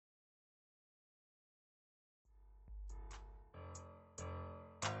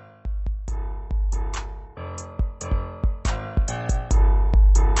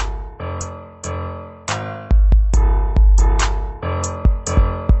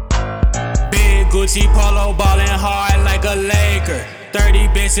Gucci polo ballin' hard like a Laker. 30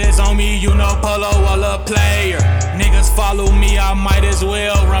 bitches on me, you know Polo all a player. Niggas follow me, I might as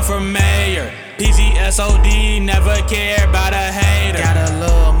well run for mayor. PGSOD, never care about a hater. Got a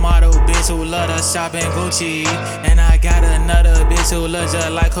little model bitch who love to shop in Gucci, and I got another bitch who looks just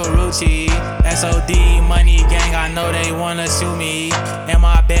like Karuchi. SOD, money gang, I know they wanna shoot me. In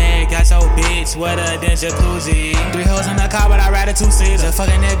my bag, got your bitch wetter than jacuzzi. 3 hoes in the car, but I ride a 2-seater. Just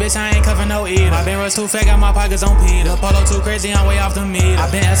fucking that bitch, I ain't cuffin' no eater. My Benz too fat, got my pockets on Peter. Polo too crazy, I'm way off the meter.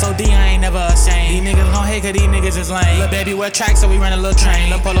 I been SOD, I ain't never ashamed. These niggas gon' hate cause these niggas is lame. Lil' baby wear tracks, so we run a little train.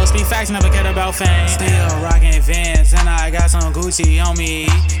 Lil' Polo speak facts, never cared about fame. Still rockin' Vans, and I got some Gucci on me,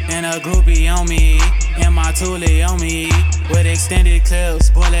 and a groupie on me, and my Thule on me, with extended clips.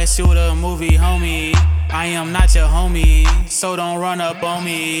 Boy, let's shoot a movie, homie. I am not your homie, so don't run up on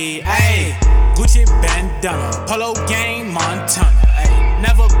me. Ayy, Gucci bandana, Polo gang Montana. Ayy,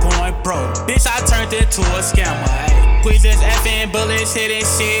 never going broke, bitch, I turned into a scammer. Ayy, squeeze this effing bullets, hitting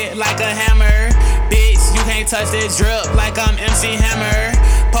shit like a hammer. Bitch, you can't touch this drip like I'm MC Hammer.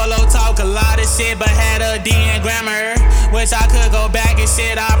 Polo talk a lot of shit, but had a D in grammar. Wish I could go back and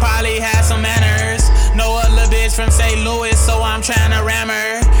shit, I probably had some manners. Know a little bitch from St. Louis, so I'm tryna ram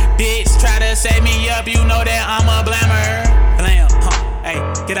her. Bitch, try to set me up, you know that I'm a blammer. Blam, hey,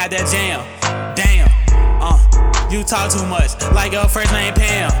 get out that jam. Damn, you talk too much, like your first name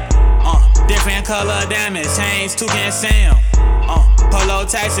Pam. Different color damage, change Toucan Sam. Polo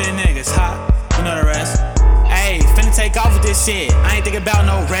taxing niggas, you know the rest. Ayy, finna take off with this shit, I ain't thinking about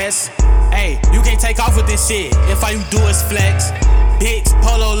no rest. Ayy, you can't take off with this shit if all you do is flex. Bitch,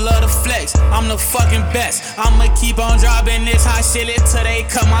 Polo love to flex, I'm the fucking best. I'ma keep on dropping this hot shit till they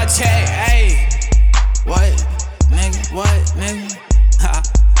cut my check. Ayy, what, nigga?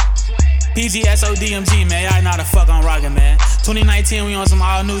 PGSODMG, man, y'all know how the fuck I'm rockin', man. 2019, we on some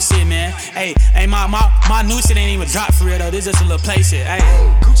all new shit, man. Hey, my new shit ain't even dropped for real though. This just a little play shit. Hey,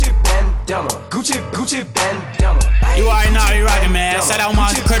 Gucci bandana, Gucci bandana. You already know how we rockin', man. Shout out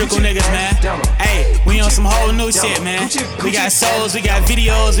my critical niggas, man. Hey, we on some whole new shit, man. We got shows, we got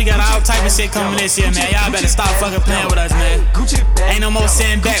videos, we got all type of shit coming this year, man. Y'all better stop fucking playing with us, man. Ain't no more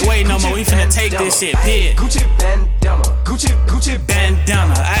sitting back, wait no more. We finna take this shit, period.